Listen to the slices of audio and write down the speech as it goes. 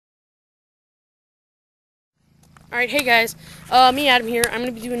Alright, hey guys, me Adam here. I'm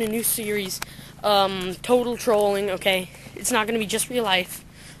going to be doing a new series, total trolling, okay? It's not going to be just real life,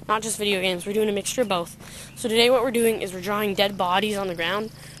 not just video games. We're doing a mixture of both. So today what we're doing is we're drawing dead bodies on the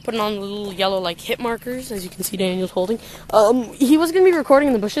ground, putting on the little yellow, like, hit markers, as you can see Daniel's holding. He was going to be recording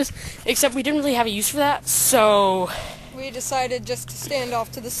in the bushes, except we didn't really have a use for that, so we decided just to stand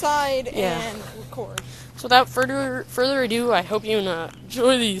off to the side and record. So without further ado, I hope you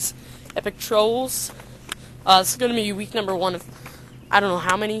enjoy these epic trolls. This is going to be week number 1 of I don't know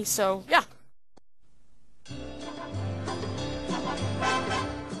how many, so yeah.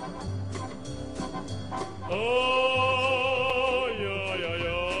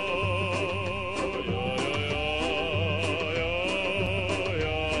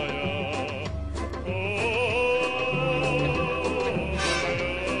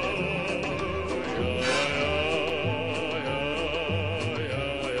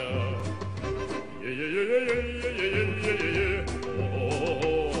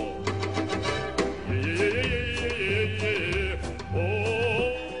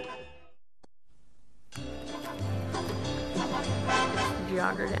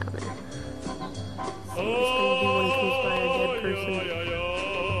 Jogger down there. So what it's going to do when it comes by a dead person.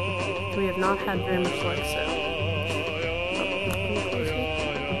 We have not had very much luck, so